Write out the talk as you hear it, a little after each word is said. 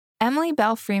Emily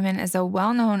Belle Freeman is a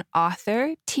well-known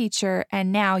author, teacher, and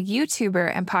now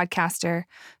YouTuber and podcaster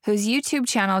whose YouTube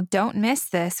channel Don't Miss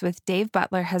This with Dave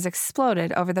Butler has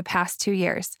exploded over the past 2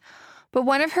 years. But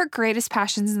one of her greatest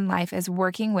passions in life is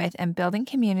working with and building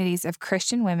communities of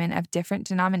Christian women of different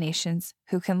denominations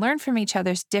who can learn from each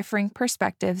other's differing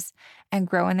perspectives and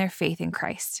grow in their faith in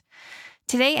Christ.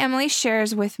 Today, Emily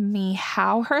shares with me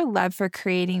how her love for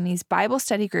creating these Bible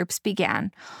study groups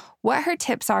began, what her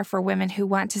tips are for women who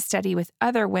want to study with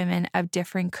other women of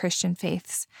differing Christian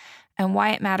faiths, and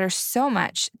why it matters so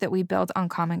much that we build on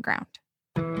common ground.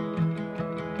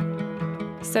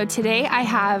 So today I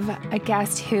have a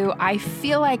guest who I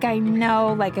feel like I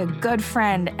know like a good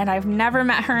friend, and I've never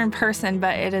met her in person,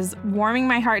 but it is warming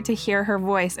my heart to hear her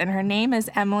voice, and her name is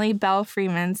Emily Belle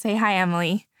Freeman. Say hi,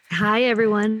 Emily. Hi,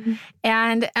 everyone.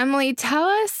 And Emily, tell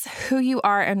us who you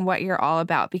are and what you're all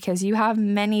about, because you have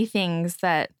many things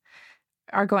that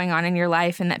are going on in your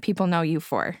life and that people know you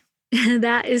for.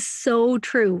 That is so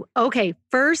true. Okay,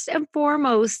 first and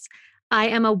foremost, I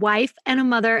am a wife and a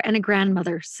mother and a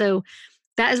grandmother. So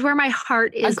that is where my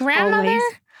heart is. A grandmother? Always.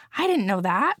 I didn't know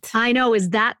that. I know. Is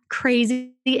that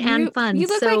crazy and fun? You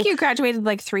look like you graduated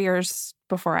like 3 years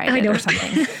before I did or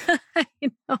something. I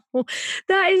know.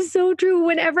 That is so true.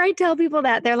 Whenever I tell people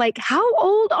that, they're like, how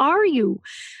old are you?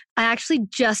 I actually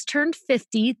just turned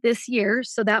 50 this year.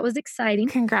 So that was exciting.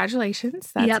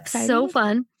 Congratulations. That's exciting. So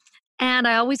fun. And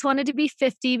I always wanted to be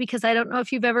 50 because I don't know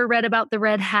if you've ever read about the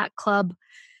Red Hat Club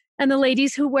and the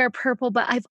ladies who wear purple, but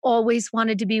I've always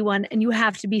wanted to be one, and you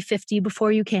have to be 50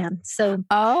 before you can. So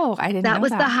I didn't know that. That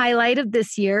was the highlight of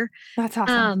this year. That's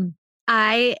awesome.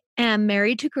 I am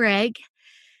married to Greg,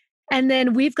 and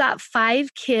then we've got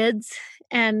 5 kids,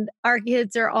 and our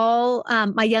kids are all,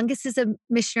 my youngest is a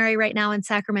missionary right now in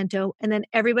Sacramento, and then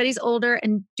everybody's older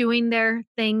and doing their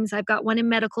things. I've got one in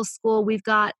medical school. We've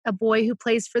got a boy who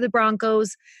plays for the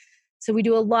Broncos. So we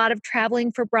do a lot of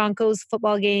traveling for Broncos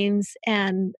football games.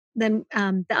 And then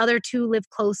the other 2 live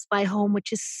close by home,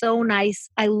 which is so nice.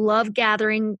 I love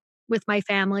gathering with my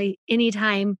family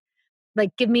anytime.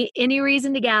 Like, give me any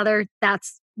reason to gather.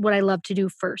 That's what I love to do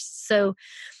first. So,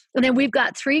 and then we've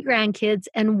got 3 grandkids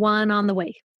and 1 on the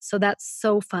way. So that's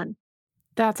so fun.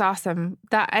 That's awesome.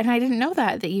 And I didn't know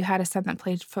that you had a son that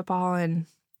played football, and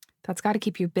that's got to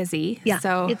keep you busy. Yeah,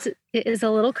 so it is a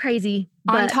little crazy.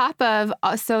 On top of,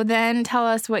 so then tell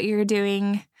us what you're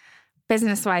doing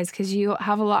business-wise, because you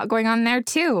have a lot going on there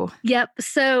too. Yep.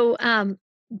 So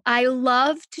I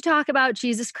love to talk about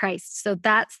Jesus Christ. So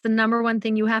that's the number one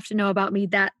thing you have to know about me,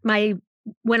 that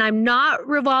when I'm not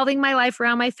revolving my life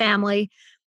around my family,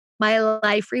 my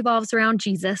life revolves around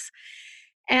Jesus.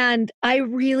 And I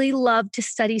really love to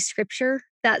study scripture.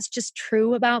 That's just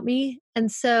true about me.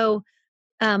 And so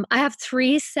I have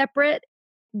 3 separate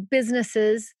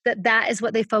businesses that is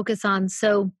what they focus on.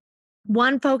 So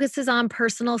one focuses on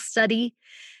personal study.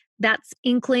 That's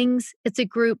Inklings. It's a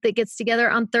group that gets together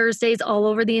on Thursdays all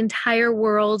over the entire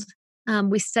world.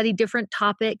 We study different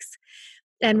topics,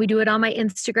 and we do it on my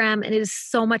Instagram, and it is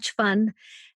so much fun.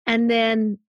 And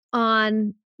then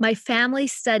on my family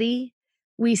study,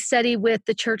 we study with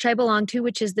the church I belong to,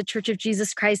 which is the Church of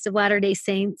Jesus Christ of Latter-day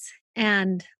Saints.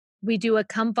 And we do a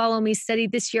Come Follow Me study.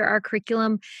 This year, our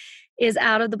curriculum is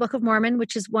out of the Book of Mormon,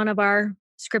 which is one of our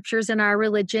scriptures in our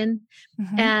religion.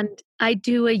 Mm-hmm. And I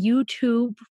do a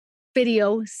YouTube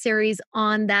video series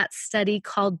on that study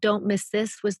called Don't Miss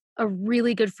This, with a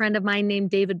really good friend of mine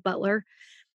named David Butler.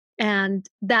 And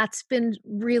that's been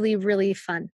really, really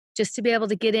fun, just to be able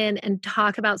to get in and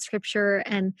talk about scripture.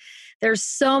 And there's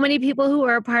so many people who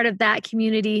are a part of that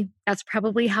community. That's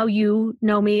probably how you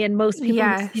know me. And most people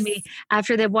who see me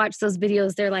after they've watched those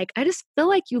videos, they're like, I just feel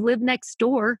like you live next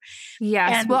door.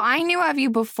 Yes. Well, I knew of you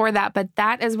before that, but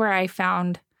that is where I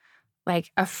found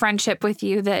like a friendship with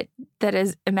you that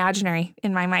is imaginary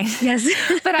in my mind. Yes.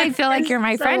 But I feel like you're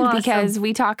my friend awesome. Because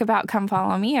we talk about Come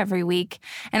Follow Me every week.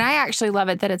 And I actually love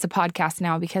it that it's a podcast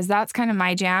now, because that's kind of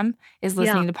my jam, is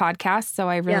listening to podcasts. So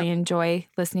I really enjoy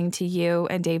listening to you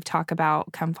and Dave talk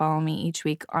about Come Follow Me each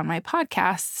week on my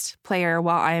podcast player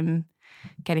while I'm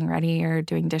getting ready or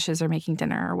doing dishes or making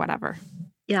dinner or whatever.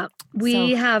 Yeah,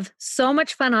 we have so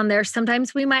much fun on there.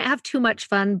 Sometimes we might have too much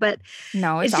fun, but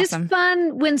it's just awesome.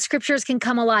 Fun when scriptures can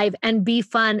come alive and be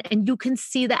fun, and you can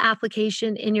see the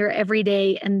application in your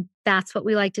everyday. And that's what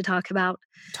we like to talk about.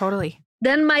 Totally.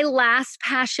 Then my last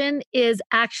passion is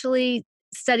actually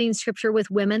studying scripture with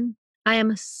women. I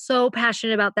am so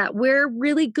passionate about that. We're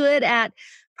really good at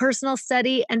personal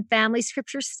study and family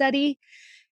scripture study.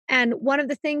 And one of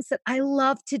the things that I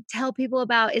love to tell people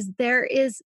about is there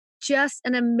is just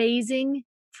an amazing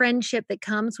friendship that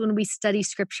comes when we study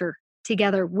scripture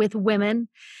together with women.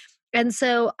 And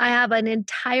so I have an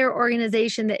entire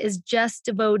organization that is just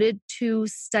devoted to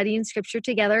studying scripture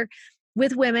together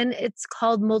with women. It's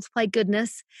called Multiply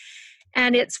Goodness.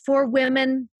 And it's for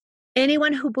women,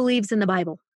 anyone who believes in the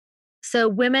Bible. So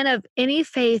women of any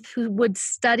faith who would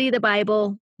study the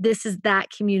Bible, this is that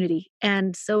community.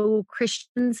 And so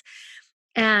Christians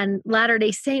and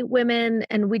Latter-day Saint women,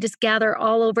 and we just gather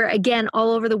all over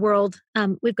the world.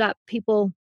 We've got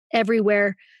people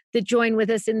everywhere that join with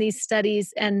us in these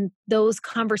studies and those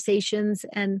conversations.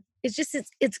 And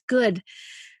it's good.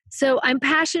 So I'm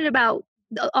passionate about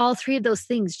all three of those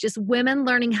things, just women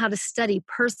learning how to study,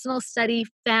 personal study,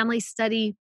 family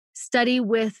study, study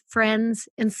with friends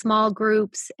in small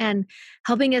groups, and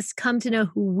helping us come to know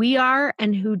who we are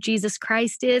and who Jesus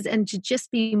Christ is, and to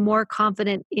just be more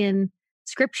confident in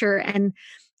scripture. And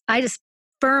I just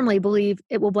firmly believe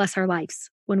it will bless our lives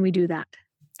when we do that.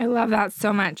 I love that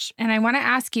so much. And I want to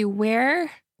ask you,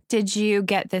 where did you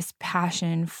get this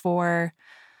passion for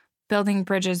building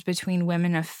bridges between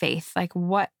women of faith? Like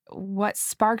what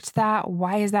sparked that?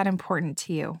 Why is that important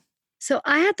to you? So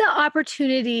I had the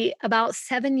opportunity about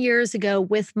 7 years ago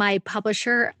with my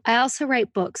publisher. I also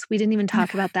write books. We didn't even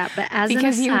talk about that, but as an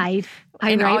aside,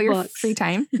 I write all your books. Free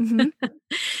time. Mm-hmm.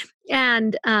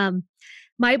 And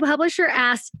my publisher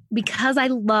asked, because I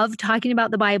love talking about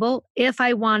the Bible, if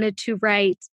I wanted to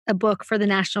write a book for the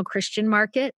national Christian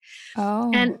market.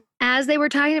 Oh. And as they were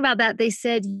talking about that, they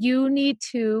said, you need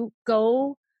to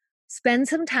go spend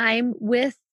some time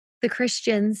with the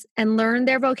Christians and learn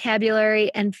their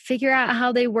vocabulary and figure out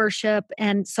how they worship.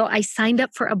 And so I signed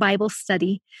up for a Bible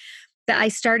study that I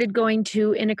started going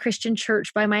to in a Christian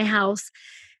church by my house.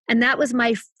 And that was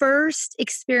my first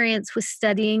experience with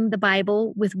studying the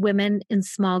Bible with women in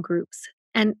small groups.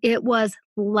 And it was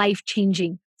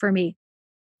life-changing for me.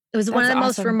 It was one of the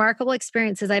most remarkable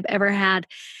experiences I've ever had.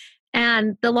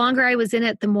 And the longer I was in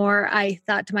it, the more I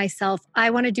thought to myself, I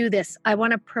want to do this. I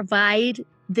want to provide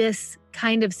this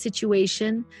kind of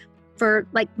situation for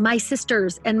like my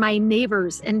sisters and my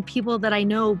neighbors and people that I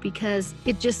know, because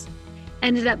it just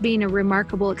ended up being a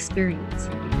remarkable experience.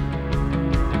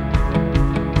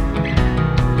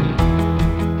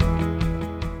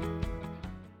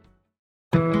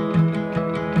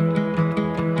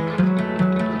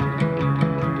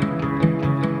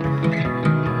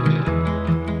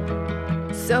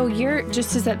 So you're,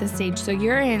 just to set the stage, so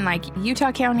you're in like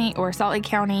Utah County or Salt Lake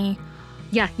County?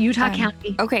 Yeah, Utah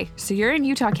County. Okay, so you're in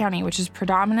Utah County, which is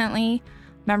predominantly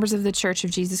members of the Church of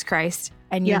Jesus Christ,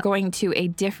 and you're going to a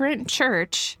different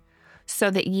church so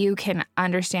that you can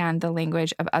understand the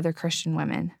language of other Christian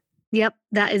women. Yep,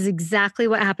 that is exactly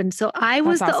what happened. So I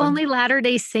was the only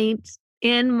Latter-day Saint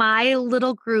in my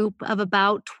little group of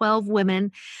about 12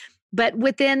 women, but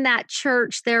within that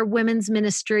church, their women's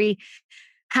ministry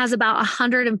has about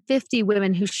 150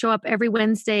 women who show up every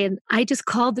Wednesday. And I just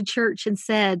called the church and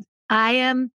said, I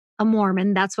am a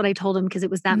Mormon. That's what I told them, because it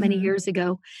was that many years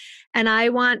ago. And I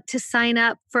want to sign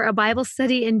up for a Bible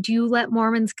study. And do you let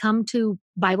Mormons come to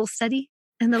Bible study?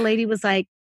 And the lady was like,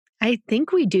 I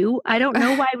think we do. I don't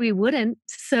know why we wouldn't.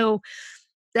 So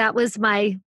that was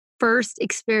my first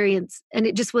experience. And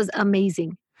it just was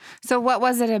amazing. So what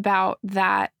was it about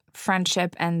that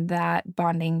friendship and that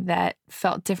bonding that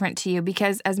felt different to you?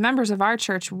 Because as members of our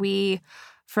church,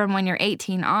 from when you're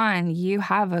 18 on, you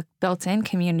have a built-in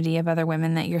community of other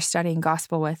women that you're studying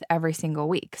gospel with every single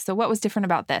week. So what was different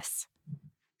about this?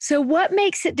 So what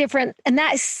makes it different? And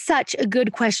that is such a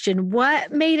good question.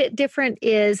 What made it different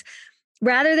is,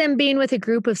 rather than being with a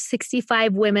group of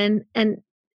 65 women and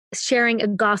sharing a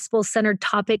gospel-centered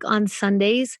topic on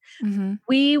Sundays,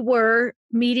 we were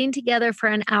meeting together for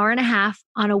an hour and a half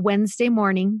on a Wednesday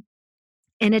morning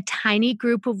in a tiny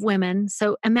group of women.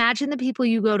 So imagine the people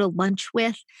you go to lunch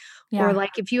with, or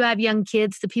like if you have young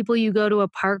kids, the people you go to a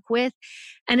park with.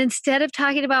 And instead of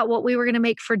talking about what we were going to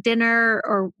make for dinner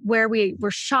or where we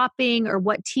were shopping or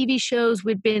what TV shows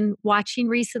we'd been watching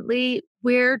recently,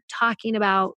 we're talking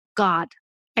about God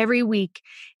every week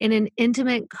in an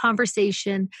intimate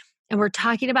conversation. And we're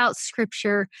talking about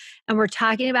scripture, and we're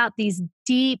talking about these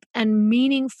deep and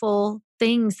meaningful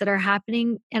things that are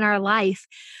happening in our life.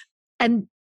 And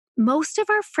most of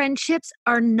our friendships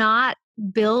are not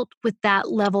built with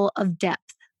that level of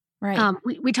depth. Right.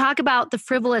 We talk about the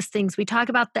frivolous things. We talk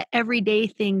about the everyday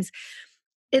things.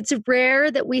 It's rare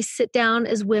that we sit down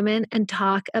as women and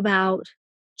talk about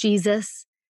Jesus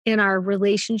in our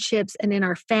relationships and in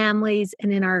our families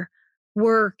and in our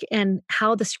work and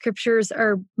how the scriptures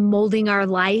are molding our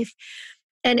life.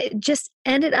 And it just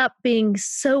ended up being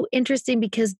so interesting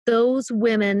because those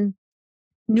women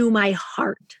knew my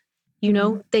heart. You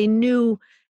know, they knew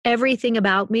everything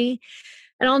about me.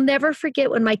 And I'll never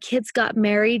forget when my kids got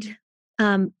married,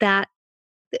 that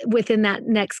within that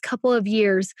next couple of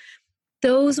years,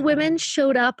 those women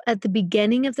showed up at the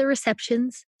beginning of the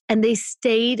receptions and they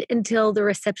stayed until the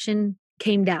reception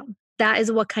came down. That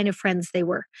is what kind of friends they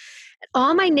were.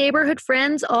 All my neighborhood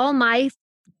friends, all my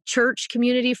church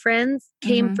community friends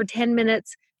came Mm-hmm. for 10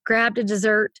 minutes, grabbed a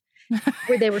dessert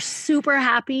where they were super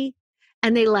happy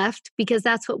and they left because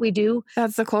that's what we do.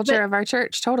 That's the culture of our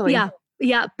church. Totally. Yeah.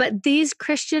 Yeah. But these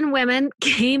Christian women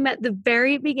came at the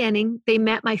very beginning. They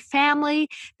met my family.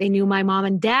 They knew my mom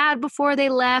and dad before they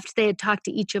left. They had talked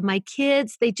to each of my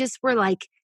kids. They just were like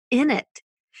in it.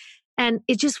 And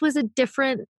it just was a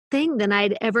different thing than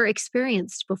I'd ever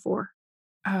experienced before.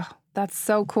 Oh, that's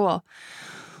so cool.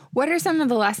 What are some of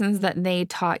the lessons that they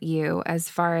taught you as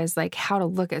far as like how to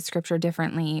look at scripture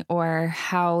differently or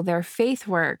how their faith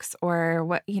works or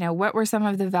what were some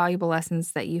of the valuable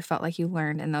lessons that you felt like you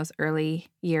learned in those early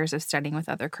years of studying with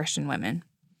other Christian women?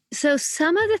 So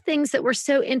some of the things that were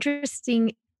so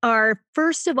interesting are,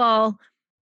 first of all,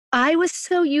 I was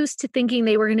so used to thinking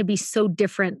they were going to be so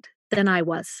different than I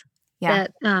was. Yeah.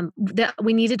 That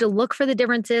we needed to look for the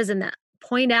differences and that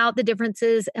point out the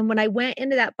differences. And when I went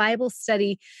into that Bible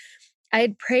study, I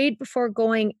had prayed before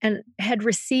going and had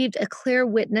received a clear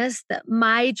witness that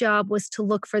my job was to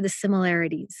look for the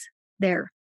similarities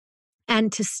there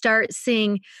and to start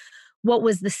seeing what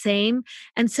was the same.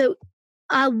 And so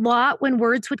a lot when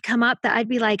words would come up that I'd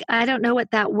be like, I don't know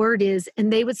what that word is.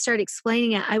 And they would start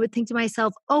explaining it. I would think to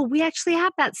myself, oh, we actually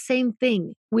have that same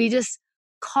thing. We just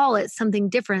call it something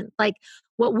different. Like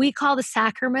what we call the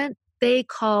sacrament, they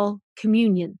call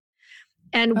communion.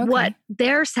 And what Okay.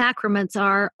 their sacraments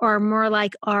are more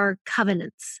like our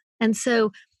covenants. And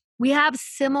so we have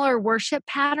similar worship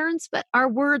patterns, but our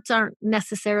words aren't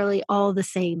necessarily all the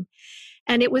same.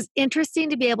 And it was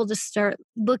interesting to be able to start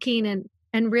looking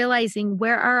and realizing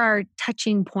where are our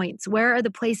touching points? Where are the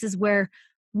places where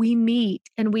we meet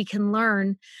and we can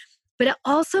learn? But it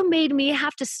also made me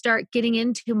have to start getting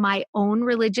into my own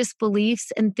religious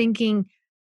beliefs and thinking,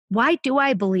 why do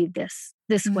I believe this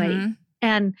way? Mm-hmm.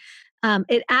 And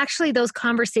it actually, those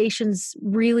conversations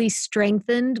really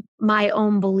strengthened my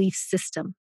own belief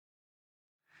system.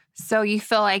 So you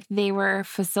feel like they were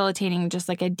facilitating just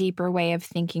like a deeper way of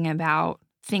thinking about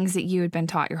things that you had been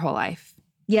taught your whole life.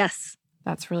 Yes.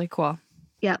 That's really cool.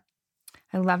 Yep.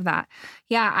 I love that.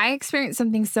 Yeah, I experienced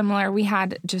something similar. We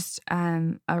had just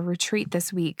a retreat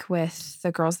this week with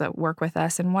the girls that work with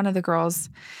us. And one of the girls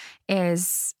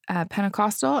is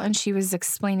Pentecostal. And she was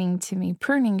explaining to me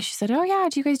pruning. She said, oh, yeah,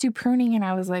 do you guys do pruning? And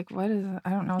I was like, what is it?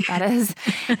 I don't know what that is.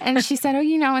 And she said, oh,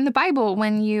 in the Bible,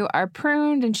 when you are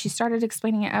pruned, and she started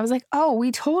explaining it. I was like, oh,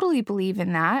 we totally believe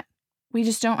in that. We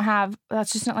just don't have,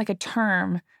 that's just not like a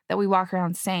term that we walk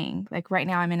around saying. Like right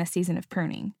now I'm in a season of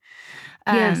pruning.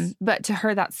 Yes. But to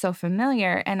her, that's so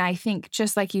familiar. And I think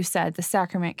just like you said, the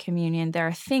sacrament communion, there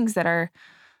are things that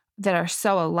are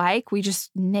so alike. We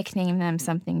just nickname them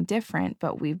something different,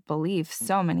 but we believe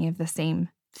so many of the same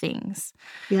things.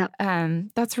 Yeah.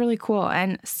 That's really cool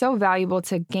and so valuable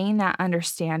to gain that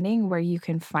understanding where you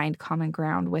can find common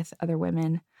ground with other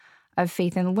women of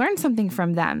faith and learn something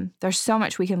from them. There's so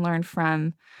much we can learn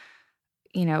from,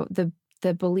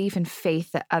 the belief and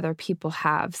faith that other people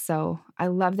have. So I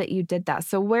love that you did that.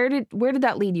 So where did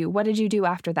that lead you? What did you do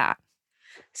after that?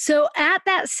 So at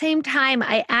that same time,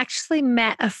 I actually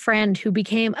met a friend who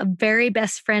became a very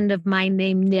best friend of mine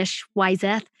named Nish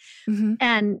Wyseth. Mm-hmm.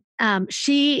 And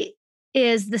she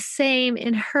is the same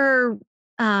in her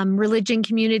religion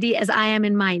community as I am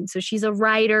in mine. So she's a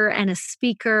writer and a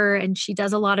speaker, and she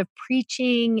does a lot of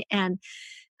preaching. And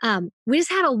we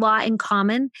just had a lot in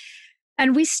common.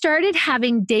 And we started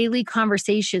having daily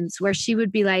conversations where she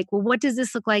would be like, well, what does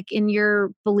this look like in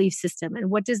your belief system? And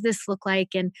what does this look like?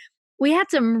 And we had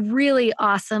some really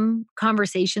awesome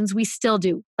conversations. We still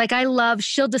do. Like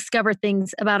she'll discover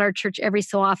things about our church every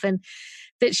so often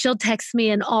that she'll text me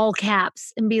in all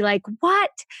caps and be like,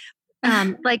 what?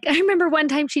 Like I remember one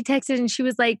time she texted and she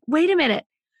was like, wait a minute,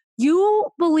 you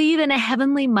believe in a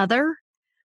heavenly mother?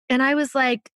 And I was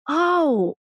like,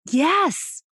 oh,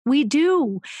 yes, we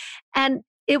do. And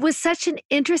it was such an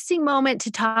interesting moment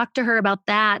to talk to her about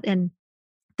that and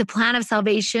the plan of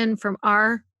salvation from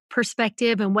our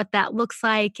perspective and what that looks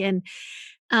like. And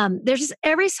there's just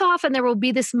every so often there will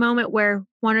be this moment where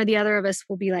one or the other of us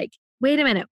will be like, wait a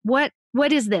minute, what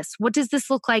is this? What does this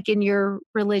look like in your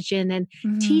religion? And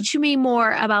Mm-hmm. teach me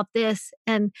more about this.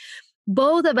 And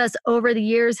both of us over the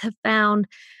years have found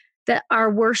that our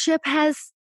worship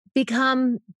has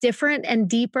become different and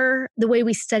deeper. The way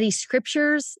we study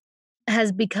scriptures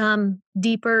has become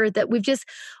deeper, that we've just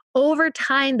over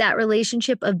time, that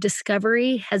relationship of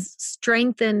discovery has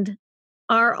strengthened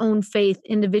our own faith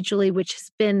individually, which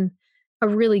has been a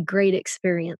really great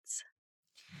experience.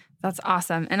 That's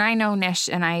awesome. And I know Nish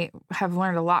and I have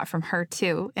learned a lot from her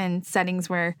too in settings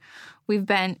where we've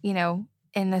been,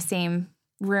 in the same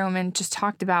room and just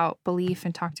talked about belief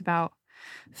and talked about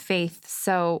faith.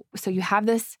 So you have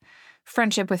this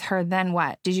friendship with her, then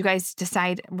what? Did you guys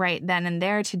decide right then and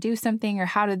there to do something, or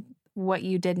how did what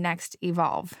you did next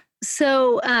evolve?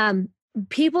 So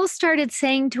people started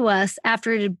saying to us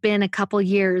after it had been a couple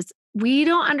years, we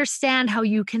don't understand how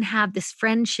you can have this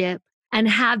friendship and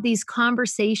have these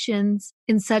conversations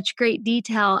in such great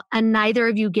detail and neither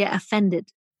of you get offended.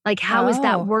 Like, how is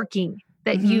that working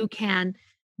that you can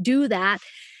do that?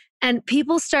 And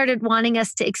people started wanting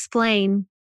us to explain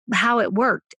how it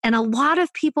worked. And a lot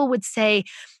of people would say,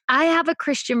 I have a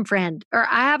Christian friend or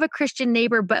I have a Christian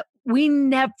neighbor, but we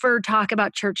never talk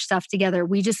about church stuff together.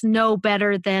 We just know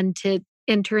better than to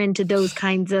enter into those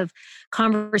kinds of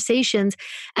conversations.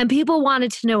 And people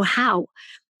wanted to know how.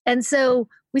 And so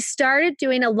we started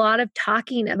doing a lot of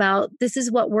talking about this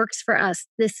is what works for us.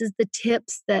 This is the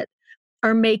tips that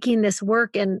are making this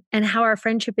work and how our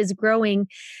friendship is growing.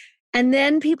 And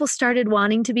then people started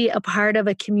wanting to be a part of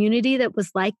a community that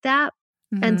was like that.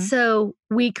 And so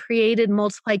we created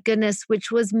Multiply Goodness,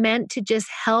 which was meant to just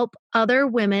help other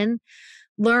women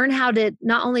learn how to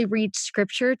not only read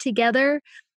scripture together,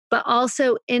 but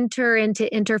also enter into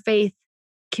interfaith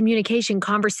communication,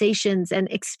 conversations,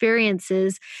 and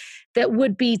experiences that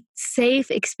would be safe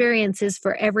experiences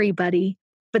for everybody.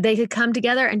 But they could come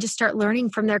together and just start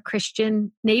learning from their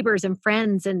Christian neighbors and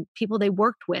friends and people they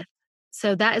worked with.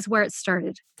 So that is where it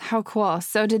started. How cool.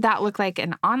 So did that look like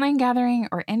an online gathering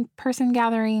or in-person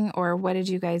gathering, or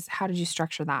how did you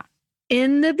structure that?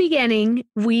 In the beginning,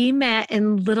 we met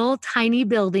in little tiny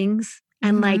buildings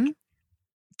and like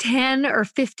 10 or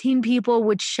 15 people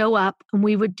would show up and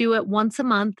we would do it once a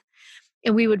month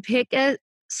and we would pick a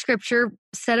scripture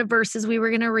set of verses we were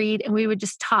going to read and we would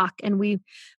just talk and we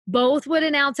both would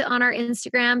announce it on our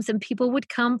Instagrams and people would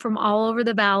come from all over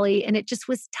the valley and it just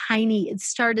was tiny. It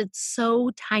started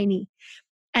so tiny.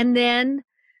 And then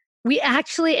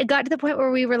it got to the point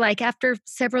where we were like, after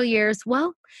several years,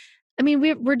 well, I mean,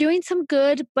 we're doing some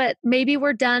good, but maybe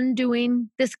we're done doing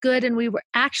this good. And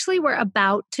we're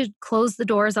about to close the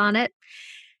doors on it.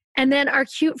 And then our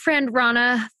cute friend,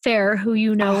 Rana Fair, who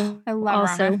I love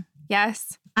also. Rana.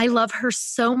 Yes. I love her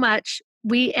so much.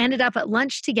 We ended up at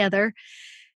lunch together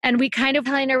and we kind of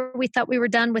telling her we thought we were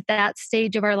done with that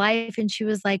stage of our life. And she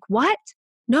was like, what?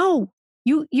 No,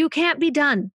 you can't be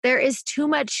done. There is too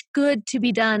much good to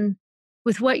be done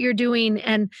with what you're doing.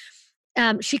 And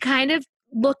she kind of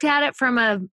looked at it from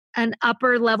an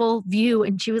upper level view.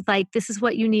 And she was like, this is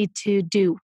what you need to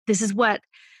do. This is what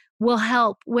will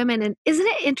help women. And isn't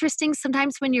it interesting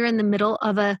sometimes when you're in the middle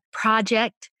of a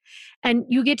project and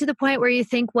you get to the point where you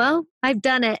think, well, I've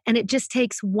done it. And it just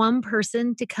takes one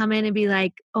person to come in and be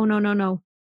like, oh, no,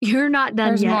 you're not done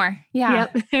There's yet. more. Yeah.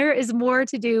 Yep, there is more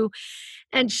to do.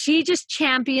 And she just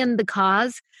championed the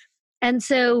cause. And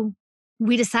so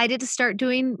we decided to start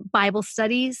doing Bible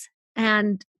studies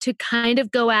and to kind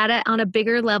of go at it on a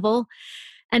bigger level.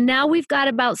 And now we've got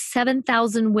about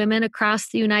 7,000 women across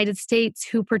the United States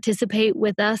who participate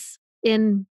with us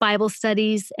in Bible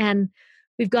studies. And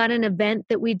we've got an event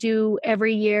that we do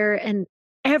every year. And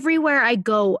everywhere I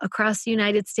go across the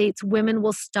United States, women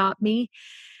will stop me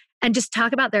and just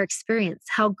talk about their experience,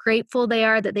 how grateful they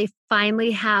are that they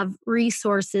finally have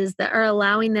resources that are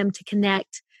allowing them to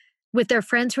connect with their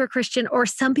friends who are Christian, or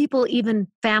some people, even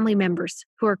family members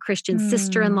who are Christian,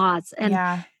 sister-in-laws,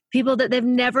 and people that they've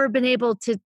never been able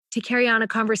to carry on a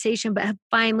conversation, but have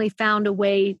finally found a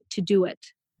way to do it.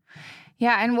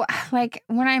 Yeah. And like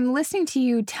when I'm listening to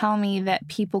you tell me that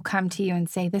people come to you and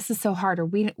say, this is so hard, or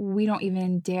we don't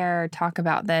even dare talk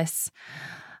about this.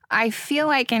 I feel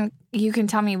like, and you can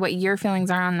tell me what your feelings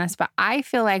are on this, but I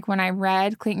feel like when I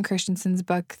read Clayton Christensen's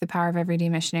book, The Power of Everyday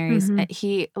Missionaries,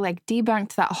 he like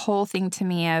debunked that whole thing to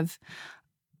me of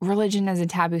religion as a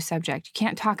taboo subject. You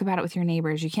can't talk about it with your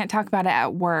neighbors. You can't talk about it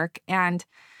at work. And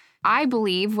I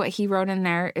believe what he wrote in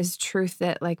there is truth,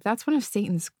 that like that's one of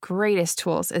Satan's greatest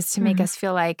tools, is to make us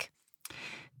feel like,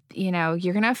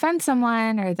 you're going to offend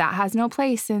someone, or that has no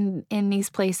place in these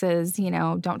places.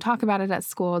 Don't talk about it at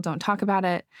school. Don't talk about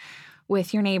it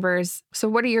with your neighbors. So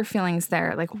what are your feelings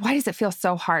there? Like, why does it feel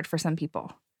so hard for some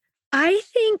people? I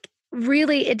think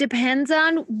really it depends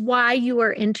on why you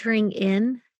are entering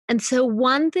in. And so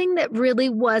one thing that really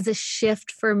was a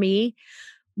shift for me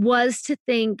was to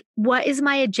think, what is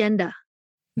my agenda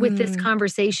with this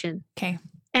conversation? Okay.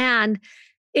 And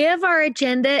If our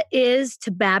agenda is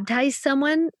to baptize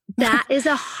someone, that is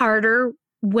a harder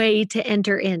way to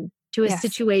enter into a Yes.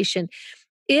 situation.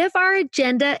 If our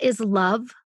agenda is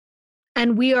love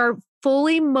and we are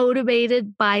fully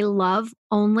motivated by love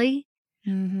only,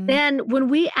 then when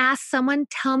we ask someone,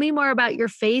 tell me more about your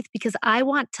faith because I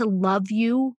want to love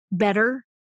you better.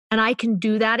 And I can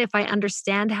do that if I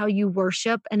understand how you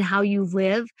worship and how you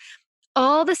live.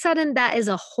 All of a sudden, that is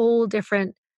a whole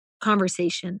different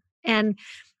conversation. And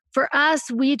for us,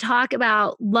 we talk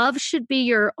about love should be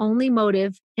your only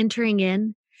motive entering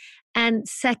in. And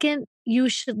second, you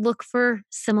should look for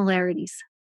similarities.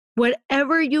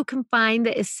 Whatever you can find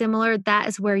that is similar, that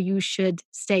is where you should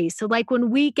stay. So, like when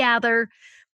we gather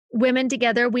women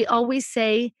together, we always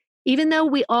say, even though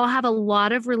we all have a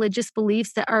lot of religious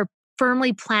beliefs that are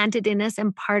firmly planted in us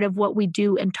and part of what we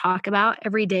do and talk about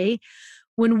every day,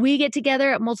 when we get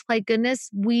together at Multiplied Goodness,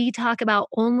 we talk about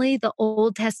only the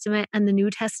Old Testament and the New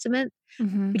Testament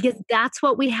because that's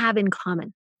what we have in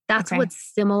common. That's Okay.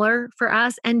 what's similar for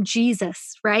us and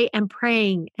Jesus, right? And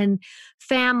praying and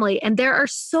family. And there are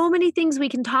so many things we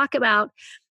can talk about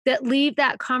that leave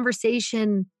that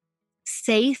conversation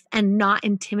safe and not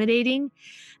intimidating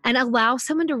and allow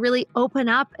someone to really open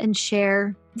up and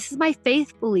share, this is my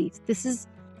faith belief. This is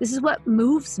what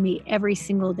moves me every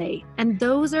single day. And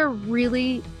those are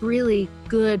really, really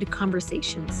good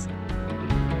conversations.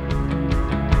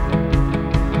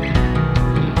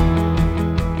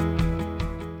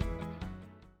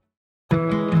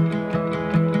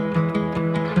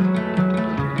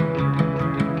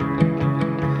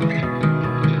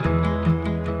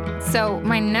 So,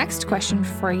 my next question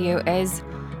for you is,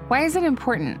 why is it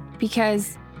important?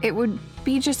 Because it would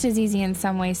be just as easy in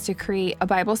some ways to create a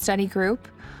Bible study group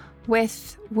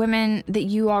with women that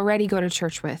you already go to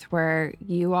church with, where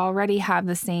you already have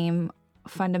the same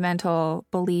fundamental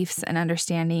beliefs and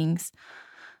understandings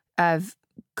of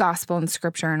gospel and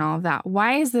scripture and all of that.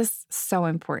 Why is this so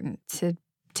important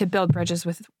to build bridges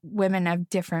with women of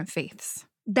different faiths?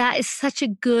 That is such a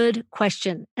good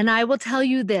question. And I will tell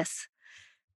you this.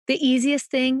 The easiest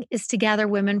thing is to gather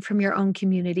women from your own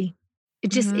community. It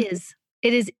just is.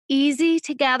 It is easy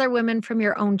to gather women from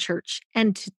your own church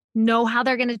and to know how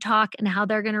they're going to talk and how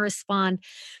they're going to respond.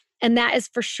 And that is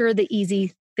for sure the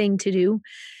easy thing to do.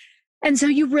 And so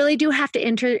you really do have to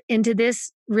enter into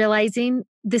this realizing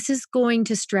this is going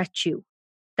to stretch you.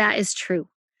 That is true.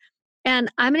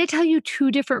 And I'm going to tell you two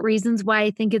different reasons why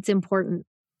I think it's important.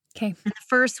 Okay. And the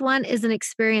first one is an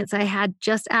experience I had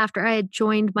just after I had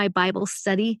joined my Bible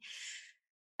study.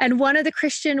 And one of the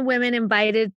Christian women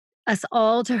invited us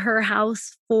all to her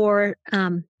house for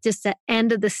just the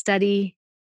end of the study,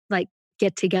 like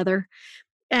get together.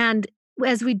 And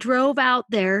as we drove out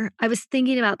there, I was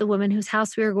thinking about the woman whose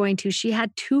house we were going to. She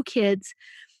had two kids,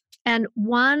 and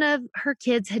one of her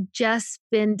kids had just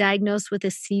been diagnosed with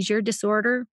a seizure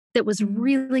disorder that was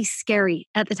really scary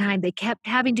at the time. They kept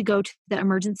having to go to the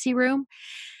emergency room.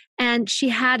 And she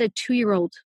had a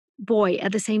 2-year-old boy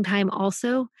at the same time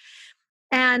also.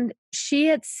 And she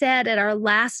had said at our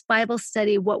last Bible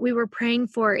study, what we were praying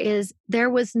for is there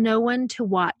was no one to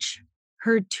watch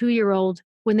her 2-year-old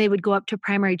when they would go up to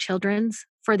primary children's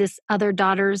for this other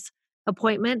daughter's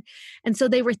appointment. And so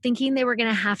they were thinking they were going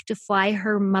to have to fly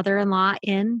her mother-in-law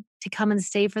in to come and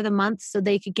stay for the month so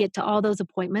they could get to all those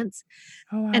appointments.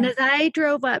 Oh, wow. And as I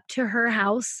drove up to her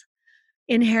house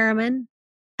in Harriman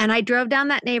and I drove down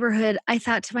that neighborhood, I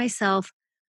thought to myself,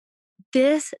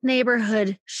 this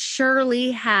neighborhood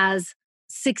surely has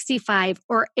 65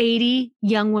 or 80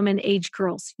 young women age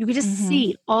girls. You could just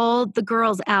see all the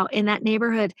girls out in that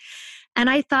neighborhood. And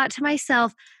I thought to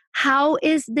myself, how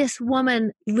is this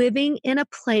woman living in a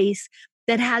place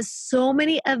that has so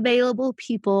many available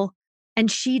people and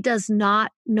she does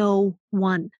not know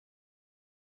one?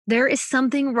 There is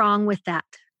something wrong with that.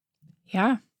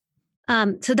 Yeah.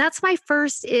 So that's my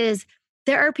first is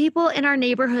there are people in our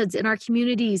neighborhoods, in our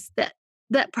communities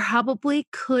that probably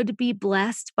could be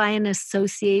blessed by an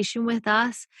association with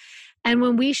us. And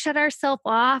when we shut ourselves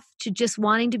off to just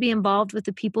wanting to be involved with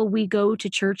the people we go to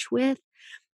church with,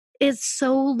 it's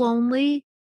so lonely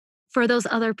for those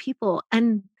other people.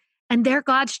 And they're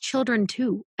God's children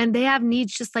too. And they have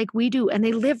needs just like we do. And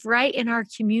they live right in our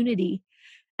community.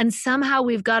 And somehow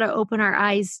we've got to open our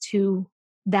eyes to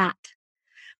that.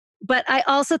 But I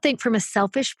also think from a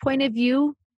selfish point of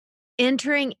view,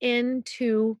 entering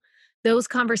into those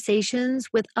conversations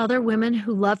with other women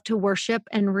who love to worship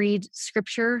and read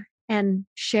scripture and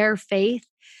share faith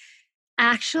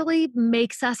actually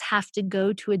makes us have to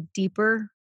go to a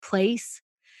deeper place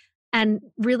and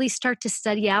really start to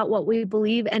study out what we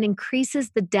believe and increases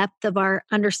the depth of our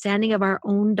understanding of our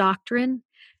own doctrine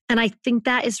And I think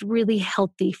that is really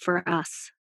healthy for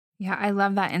us. Yeah, I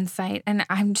love that insight. And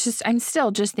I'm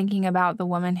still just thinking about the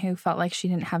woman who felt like she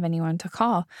didn't have anyone to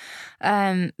call.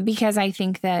 Because I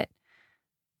think that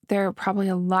there are probably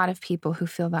a lot of people who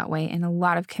feel that way in a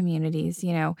lot of communities,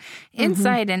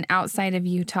 inside and outside of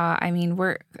Utah. I mean,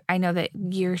 I know that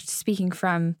you're speaking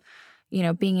from,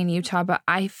 being in Utah, but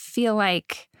I feel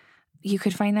like you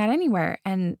could find that anywhere.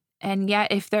 And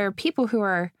yet if there are people who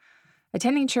are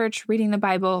attending church, reading the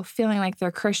Bible, feeling like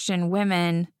they're Christian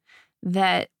women,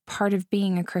 that part of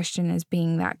being a Christian is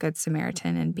being that good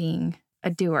Samaritan and being a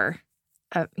doer,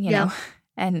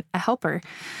 and a helper.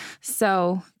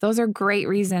 So those are great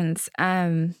reasons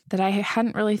that I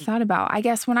hadn't really thought about. I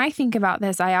guess when I think about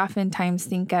this, I oftentimes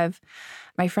think of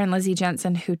my friend Lizzie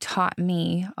Jensen, who taught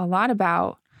me a lot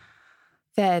about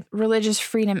the religious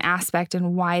freedom aspect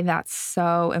and why that's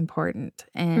so important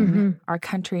in our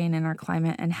country and in our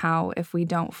climate, and how if we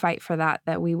don't fight for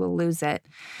that we will lose it.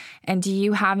 And do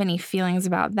you have any feelings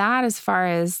about that as far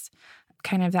as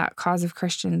kind of that cause of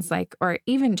Christians, or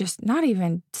even just not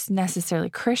even necessarily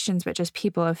Christians, but just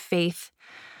people of faith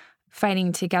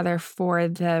fighting together for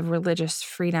the religious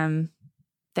freedom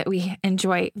that we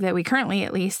enjoy, that we currently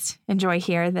at least enjoy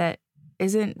here, that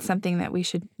isn't something that we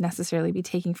should necessarily be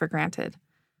taking for granted?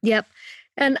 Yep.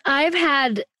 And I've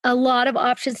had a lot of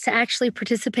options to actually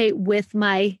participate with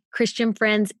my Christian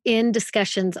friends in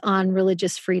discussions on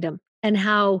religious freedom and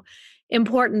how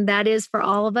important that is for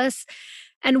all of us.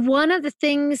 And one of the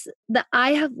things that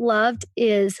I have loved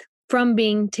is from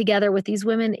being together with these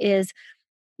women is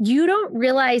you don't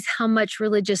realize how much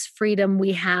religious freedom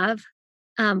we have.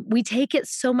 We take it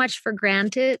so much for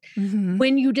granted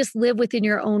when you just live within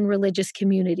your own religious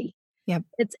community. Yep.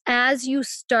 It's as you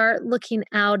start looking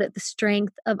out at the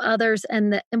strength of others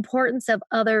and the importance of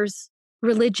others'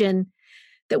 religion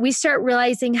that we start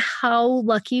realizing how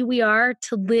lucky we are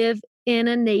to live in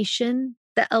a nation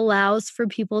that allows for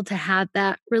people to have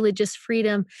that religious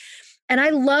freedom. And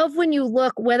I love when you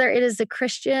look, whether it is a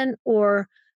Christian or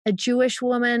a Jewish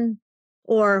woman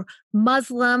or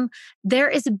Muslim, there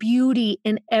is beauty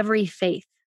in every faith.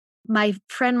 My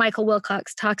friend Michael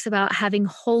Wilcox talks about having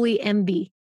holy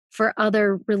envy for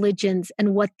other religions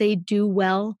and what they do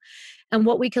well and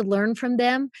what we could learn from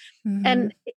them.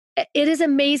 And it is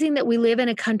amazing that we live in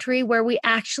a country where we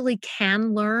actually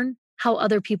can learn how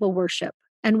other people worship.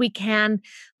 And we can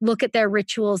look at their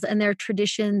rituals and their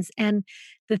traditions and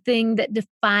the thing that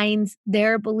defines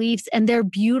their beliefs, and they're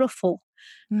beautiful.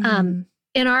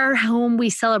 In our home, we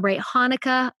celebrate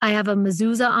Hanukkah. I have a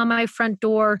mezuzah on my front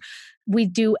door. We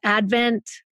do Advent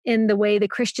in the way the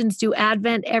Christians do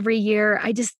Advent every year.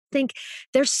 I just think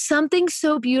there's something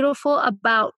so beautiful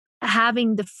about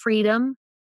having the freedom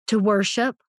to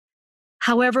worship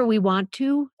however we want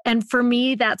to. And for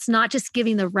me, that's not just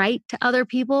giving the right to other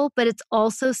people, but it's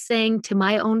also saying to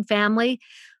my own family,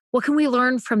 what can we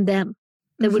learn from them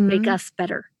that would make us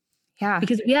better? Yeah.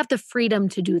 Because we have the freedom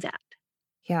to do that.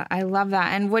 Yeah, I love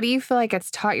that. And what do you feel like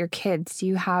it's taught your kids? Do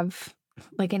you have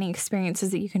any experiences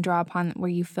that you can draw upon where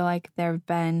you feel like there have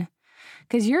been,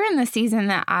 because you're in the season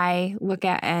that I look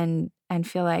at and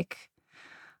feel like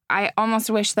I almost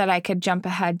wish that I could jump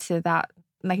ahead to that.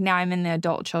 Now I'm in the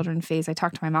adult children phase. I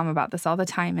talk to my mom about this all the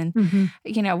time. And,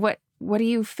 what do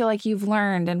you feel like you've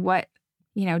learned, and what,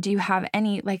 do you have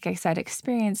any, like I said,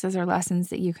 experiences or lessons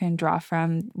that you can draw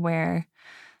from where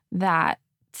that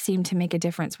seemed to make a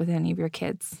difference with any of your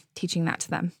kids, teaching that to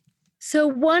them? So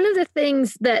one of the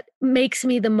things that makes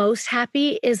me the most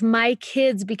happy is my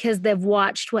kids, because they've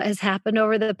watched what has happened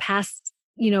over the past,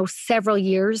 several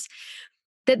years,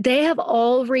 that they have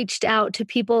all reached out to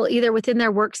people either within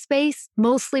their workspace,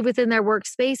 mostly within their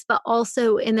workspace, but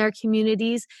also in their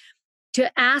communities,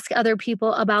 to ask other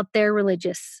people about their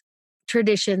religious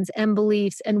traditions and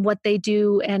beliefs and what they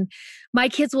do. And my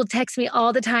kids will text me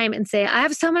all the time and say, I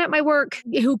have someone at my work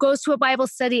who goes to a Bible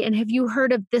study, and have you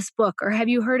heard of this book, or have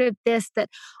you heard of this? That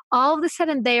all of a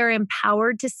sudden they are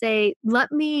empowered to say,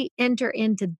 let me enter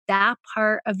into that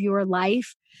part of your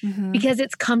life because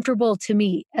it's comfortable to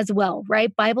me as well,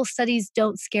 right? Bible studies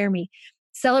don't scare me.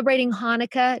 Celebrating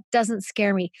Hanukkah doesn't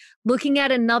scare me. Looking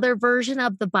at another version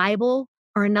of the Bible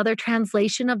or another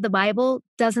translation of the Bible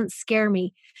doesn't scare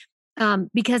me.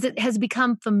 Because it has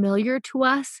become familiar to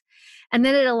us. And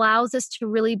then it allows us to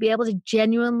really be able to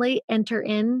genuinely enter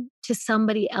into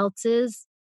somebody else's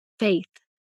faith.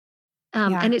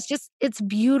 And it's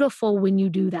beautiful when you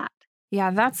do that. Yeah,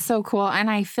 that's so cool.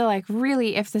 And I feel like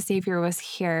really if the Savior was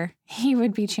here, he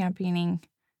would be championing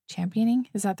championing.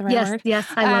 Is that the right word? Yes,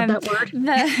 I love that word.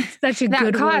 Such a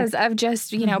good cause word. of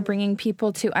just, bringing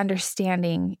people to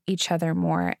understanding each other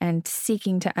more and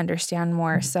seeking to understand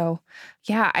more. So,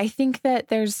 yeah, I think that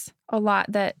there's a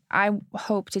lot that I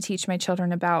hope to teach my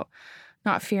children about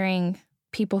not fearing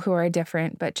people who are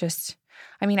different, but just,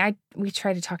 we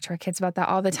try to talk to our kids about that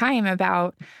all the time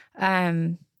about,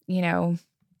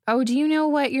 oh, do you know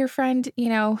what your friend,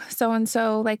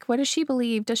 so-and-so, like, what does she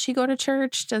believe? Does she go to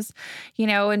church?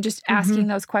 And just asking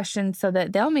those questions so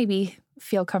that they'll maybe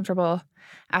feel comfortable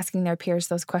asking their peers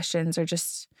those questions or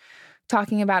just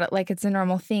talking about it like it's a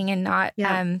normal thing and not.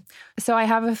 So I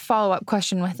have a follow-up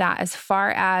question with that as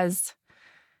far as,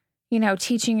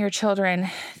 teaching your children,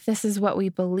 this is what we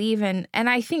believe in. And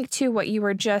I think too, what you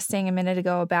were just saying a minute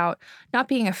ago about not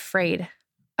being afraid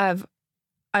of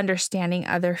understanding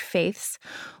other faiths,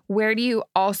 where do you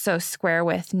also square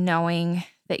with knowing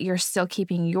that you're still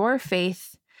keeping your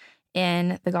faith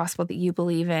in the gospel that you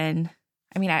believe in?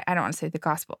 I don't want to say the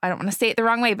gospel. I don't want to say it the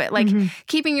wrong way, but like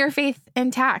keeping your faith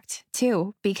intact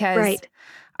too, because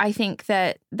I think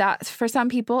that for some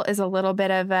people is a little bit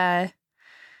of a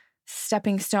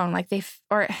stepping stone. Like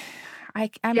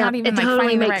I'm not even like totally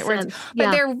finding the right sense. words,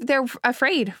 but they're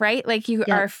afraid, right? Like you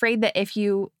are afraid that if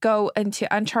you go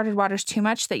into uncharted waters too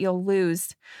much, that you'll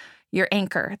lose your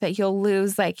anchor, that you'll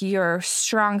lose like your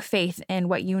strong faith in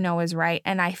what you know is right.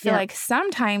 And I feel like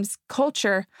sometimes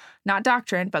culture, not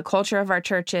doctrine, but culture of our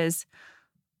churches,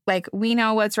 like we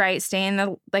know what's right. Stay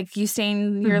in you stay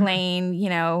in your lane,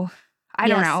 I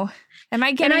don't know. Am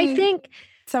I getting?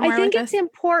 And I think it's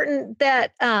important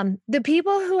that the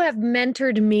people who have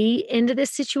mentored me into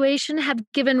this situation have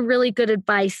given really good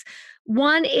advice.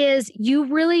 One is you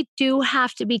really do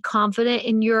have to be confident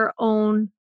in your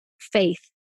own faith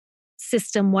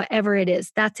system, whatever it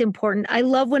is. That's important. I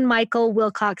love when Michael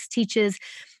Wilcox teaches.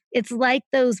 It's like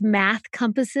those math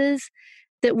compasses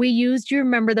that we used. Do you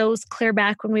remember those, clear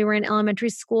back when we were in elementary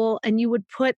school? And you would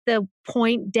put the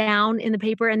point down in the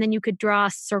paper and then you could draw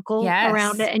a circle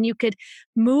around it and you could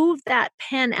move that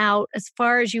pen out as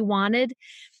far as you wanted.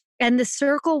 And the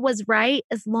circle was right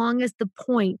as long as the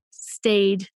point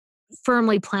stayed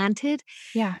firmly planted.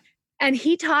 Yeah. And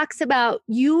he talks about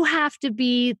you have to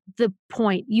be the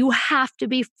point. You have to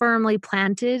be firmly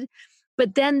planted.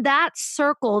 But then that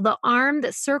circle, the arm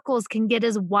that circles can get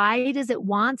as wide as it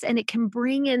wants, and it can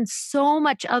bring in so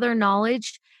much other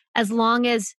knowledge as long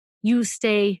as you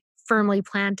stay firmly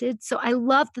planted. So I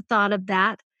love the thought of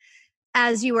that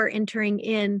as you are entering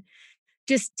in,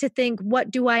 just to think,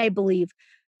 what do I believe?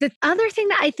 The other thing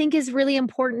that I think is really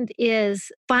important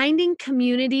is finding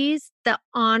communities that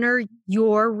honor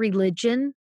your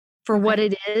religion for what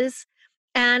it is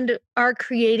and are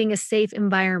creating a safe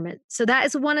environment. So that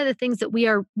is one of the things that we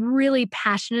are really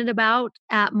passionate about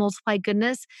at Multiply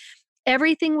Goodness.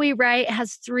 Everything we write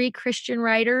has 3 Christian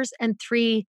writers and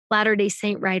 3 Latter-day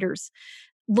Saint writers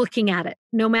looking at it,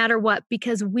 no matter what,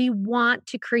 because we want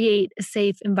to create a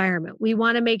safe environment. We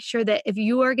want to make sure that if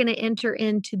you are going to enter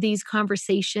into these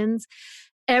conversations,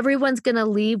 everyone's going to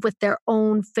leave with their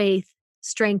own faith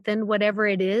strengthened, whatever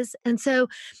it is. And so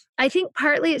I think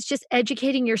partly it's just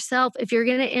educating yourself. If you're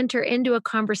going to enter into a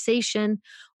conversation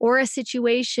or a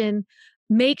situation,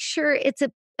 make sure it's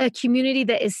a community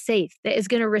that is safe, that is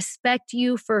going to respect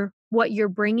you for what you're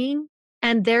bringing,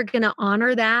 and they're going to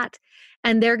honor that.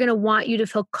 And they're going to want you to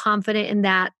feel confident in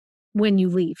that when you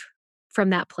leave from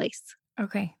that place.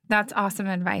 Okay. That's awesome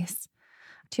advice.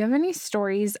 Do you have any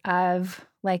stories of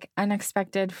like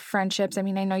unexpected friendships? I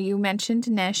know you mentioned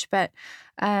Nish, but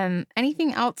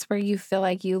anything else where you feel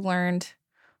like you learned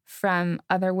from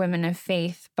other women of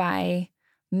faith by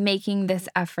making this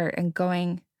effort and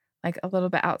going like a little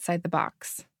bit outside the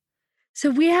box? So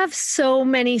we have so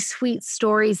many sweet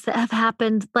stories that have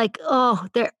happened.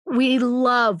 We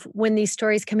love when these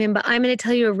stories come in, but I'm going to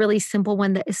tell you a really simple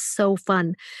one that is so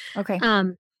fun. Okay.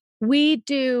 We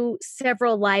do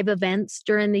several live events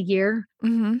during the year.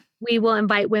 Mm-hmm. We will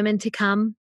invite women to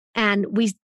come and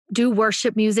we do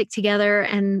worship music together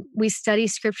and we study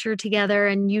scripture together,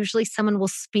 and usually someone will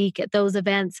speak at those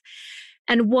events.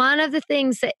 And one of the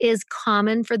things that is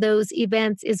common for those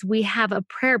events is we have a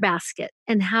prayer basket.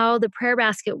 And how the prayer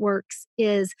basket works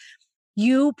is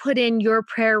you put in your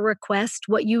prayer request,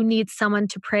 what you need someone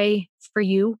to pray for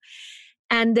you.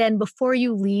 And then before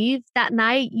you leave that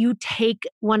night, you take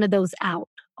one of those out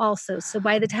also. So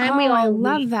by the time we all I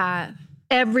love leave, that.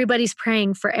 everybody's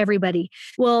praying for everybody.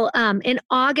 Well, in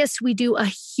August, we do a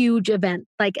huge event,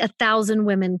 like 1,000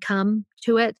 women come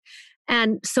to it.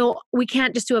 And so we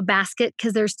can't just do a basket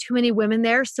because there's too many women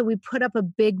there. So we put up a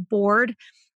big board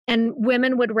and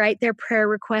women would write their prayer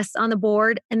requests on the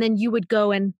board. And then you would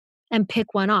go and and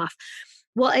pick one off.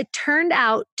 Well, it turned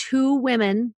out 2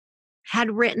 women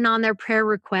had written on their prayer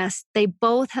request. They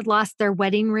both had lost their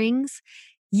wedding rings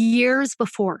years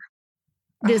before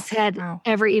Oh, this had wow.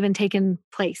 ever even taken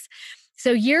place.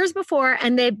 So years before,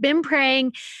 and they've been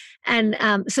praying. And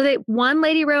one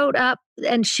lady wrote up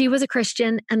and she was a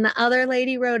Christian, and the other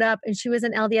lady wrote up and she was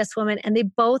an LDS woman. And they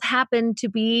both happened to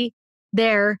be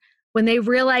there when they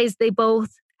realized they both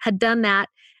had done that.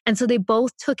 And so they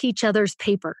both took each other's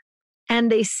paper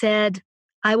and they said,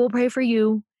 I will pray for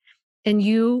you and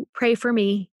you pray for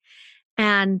me.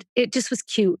 And it just was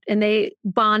cute. And they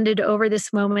bonded over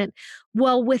this moment.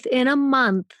 Well, within a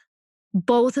month,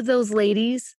 both of those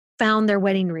ladies found their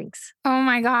wedding rings. Oh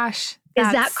my gosh.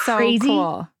 Is That's that so crazy?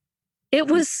 cool. It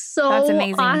was That's so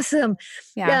amazing. awesome.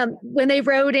 Yeah. When they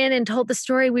wrote in and told the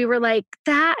story, we were like,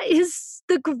 that is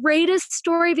the greatest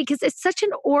story because it's such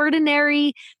an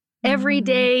ordinary,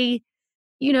 everyday,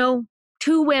 2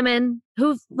 women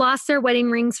who've lost their wedding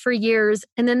rings for years,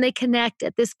 and then they connect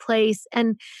at this place.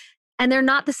 And they're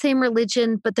not the same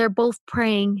religion, but they're both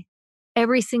praying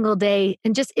every single day.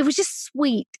 And it was just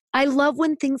sweet. I love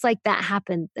when things like that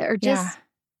happen. It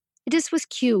just was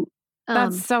cute.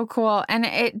 That's so cool. And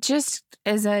it just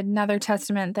is another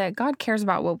testament that God cares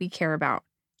about what we care about.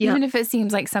 Yep. Even if it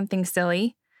seems like something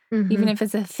silly, even if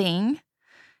it's a thing,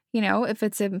 if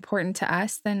it's important to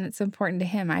us, then it's important to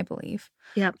him, I believe.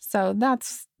 Yep. So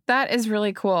that is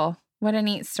really cool. What a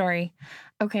neat story.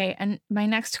 Okay. And my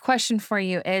next question for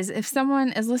you is, if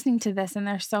someone is listening to this and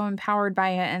they're so empowered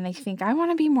by it and they think, I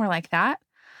want to be more like that.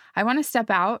 I want to step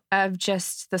out of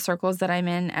just the circles that I'm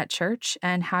in at church.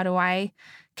 And how do I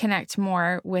connect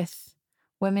more with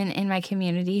women in my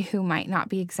community who might not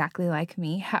be exactly like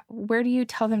me? Where do you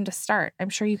tell them to start? I'm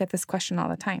sure you get this question all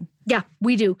the time. Yeah,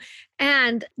 we do.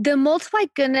 And the Multiply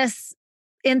Goodness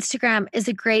Instagram is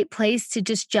a great place to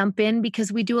just jump in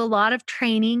because we do a lot of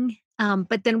training,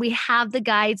 but then we have the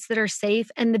guides that are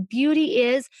safe. And the beauty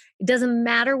is it doesn't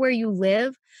matter where you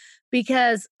live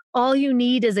because all you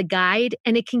need is a guide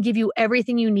and it can give you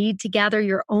everything you need to gather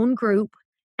your own group.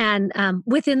 And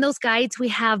within those guides, we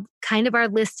have kind of our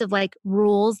list of like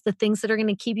rules, the things that are going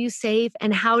to keep you safe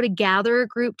and how to gather a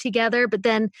group together, but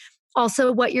then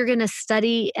also what you're going to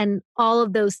study, and all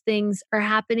of those things are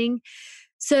happening.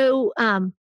 So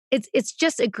it's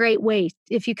just a great way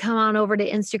if you come on over to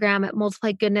Instagram at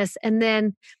Multiply Goodness. And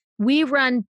then we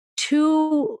run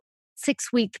 2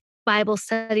 6-week Bible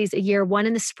studies a year, one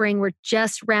in the spring. We're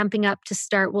just ramping up to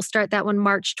start. We'll start that one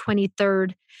March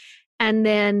 23rd. And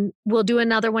then we'll do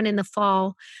another one in the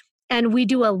fall. And we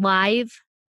do a live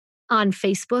on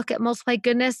Facebook at Multiply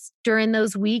Goodness during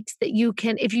those weeks that you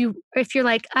can, if you're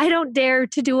like, I don't dare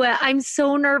to do it, I'm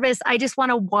so nervous, I just want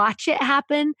to watch it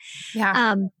happen.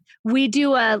 Yeah. We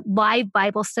do a live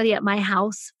Bible study at my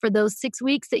house for those 6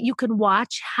 weeks that you can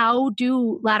watch. How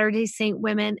do Latter-day Saint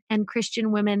women and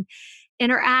Christian women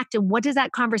interact, and what does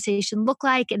that conversation look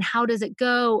like, and how does it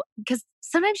go? Because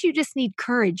sometimes you just need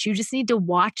courage. You just need to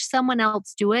watch someone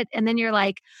else do it. And then you're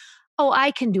like, oh,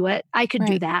 I can do it. I could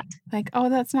do that. Like, oh,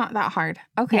 that's not that hard.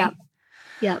 Okay.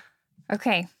 Yep.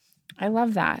 Okay. I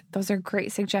love that. Those are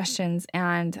great suggestions.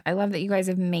 And I love that you guys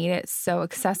have made it so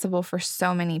accessible for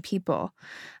so many people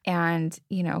and,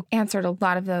 answered a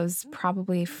lot of those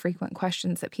probably frequent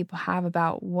questions that people have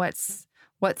about what's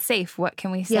safe, what can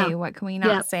we say, what can we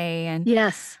not say? And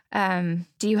yes.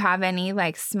 Do you have any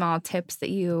like small tips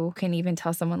that you can even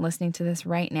tell someone listening to this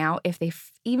right now,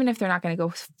 even if they're not going to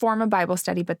go form a Bible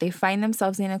study, but they find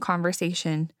themselves in a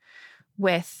conversation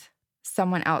with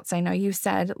someone else? I know you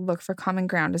said look for common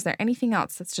ground. Is there anything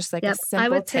else that's just like a simple tip? I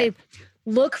would say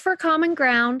look for common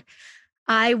ground.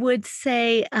 I would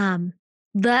say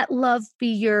let love be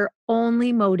your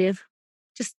only motive.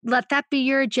 Just let that be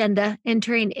your agenda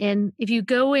entering in. If you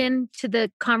go into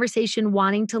the conversation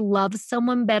wanting to love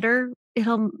someone better,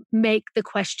 it'll make the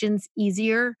questions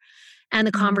easier and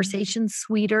the conversation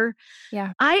sweeter.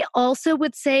 Yeah. I also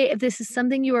would say if this is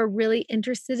something you are really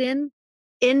interested in,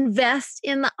 invest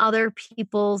in the other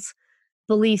people's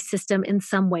belief system in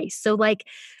some way. So like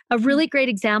a really great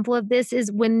example of this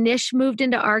is when Nish moved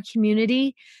into our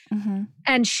community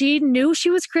and she knew she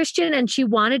was Christian and she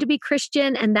wanted to be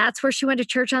Christian and that's where she went to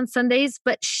church on Sundays,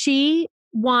 but she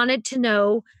wanted to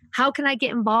know, how can I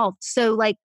get involved? So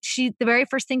like the very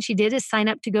first thing she did is sign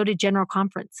up to go to General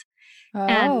Conference.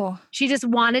 And she just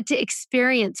wanted to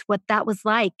experience what that was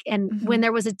like. And when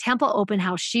there was a temple open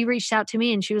house, she reached out to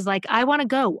me and she was like, I want to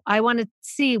go. I want to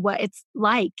see what it's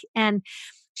like. And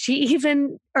she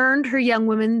even earned her young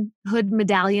womanhood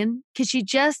medallion because she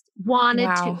just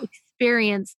wanted to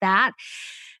experience that.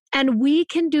 And we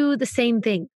can do the same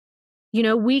thing.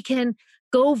 We can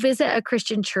go visit a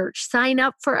Christian church, sign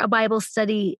up for a Bible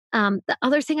study. The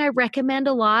other thing I recommend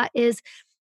a lot is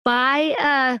buy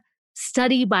a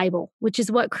study Bible, which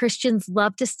is what Christians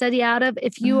love to study out of.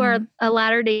 If you are a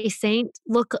Latter-day Saint,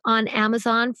 look on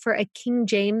Amazon for a King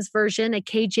James version, a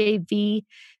KJV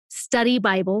study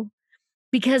Bible,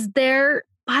 because their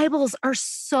Bibles are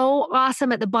so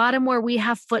awesome. At the bottom where we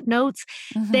have footnotes,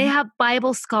 they have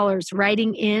Bible scholars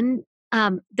writing in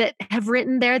that have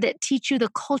written there that teach you the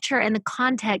culture and the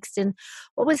context and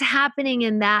what was happening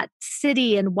in that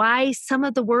city and why some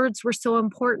of the words were so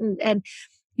important. And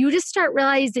you just start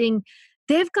realizing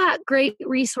they've got great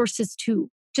resources too,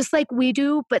 just like we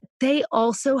do, but they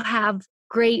also have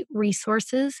great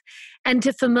resources. And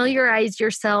to familiarize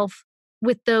yourself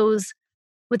with those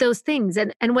things.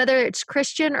 And whether it's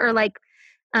Christian or like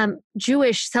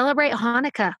Jewish, celebrate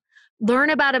Hanukkah, learn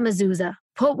about a mezuzah,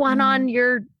 put one on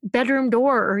your bedroom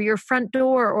door or your front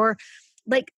door, or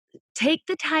like take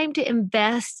the time to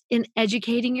invest in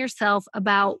educating yourself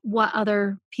about what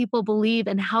other people believe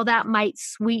and how that might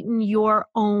sweeten your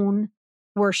own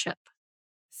worship.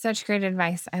 Such great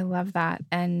advice. I love that.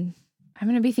 And I'm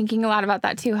going to be thinking a lot about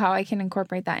that too, how I can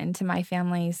incorporate that into my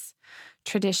family's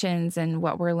traditions and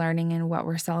what we're learning and what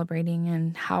we're celebrating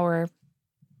and how we're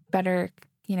better,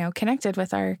 connected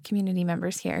with our community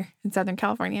members here in Southern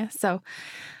California. So,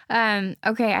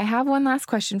 okay, I have one last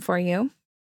question for you.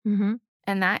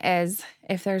 And that is,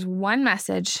 if there's one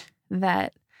message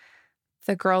that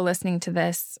the girl listening to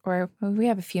this, or we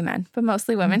have a few men, but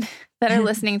mostly women that are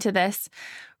listening to this,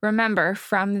 remember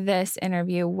from this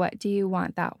interview, what do you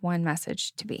want that one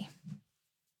message to be?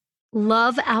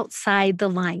 Love outside the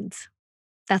lines.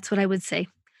 That's what I would say.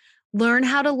 Learn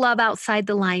how to love outside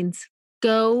the lines.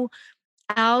 Go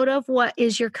out of what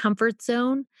is your comfort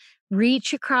zone.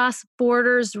 Reach across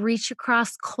borders, reach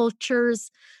across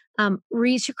cultures,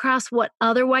 reach across what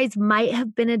otherwise might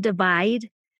have been a divide,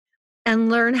 and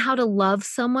learn how to love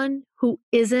someone who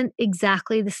isn't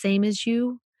exactly the same as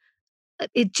you.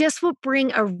 It just will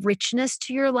bring a richness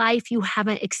to your life you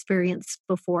haven't experienced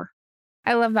before.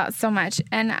 I love that so much.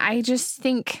 And I just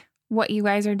think what you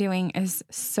guys are doing is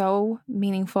so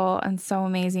meaningful and so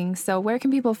amazing. So where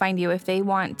can people find you if they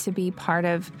want to be part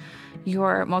of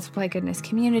your Multiply Goodness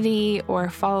community or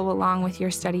follow along with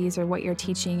your studies or what you're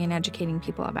teaching and educating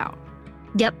people about?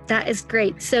 Yep, that is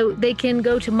great. So they can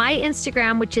go to my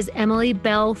Instagram, which is Emily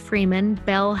Belle Freeman.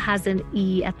 Belle has an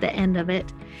E at the end of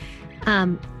it.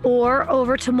 Or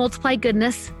over to Multiply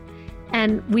Goodness.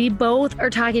 And we both are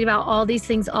talking about all these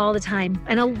things all the time.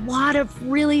 And a lot of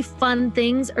really fun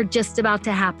things are just about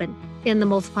to happen in the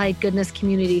Multiply Goodness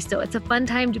community. So it's a fun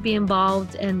time to be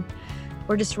involved, and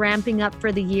we're just ramping up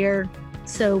for the year.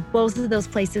 So both of those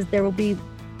places, there will be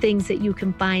things that you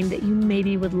can find that you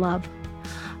maybe would love.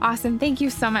 Awesome. Thank you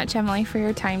so much, Emily, for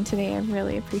your time today. I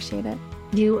really appreciate it.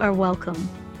 You are welcome.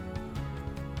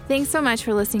 Thanks so much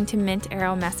for listening to Mint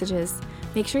Arrow Messages.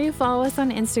 Make sure you follow us on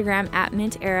Instagram at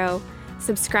Mint Arrow.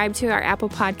 Subscribe to our Apple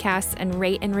Podcasts and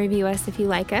rate and review us if you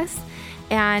like us.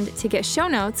 And to get show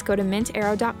notes, go to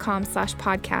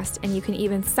mintarrow.com/podcast. And you can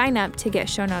even sign up to get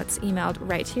show notes emailed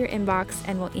right to your inbox,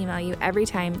 and we'll email you every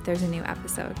time there's a new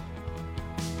episode.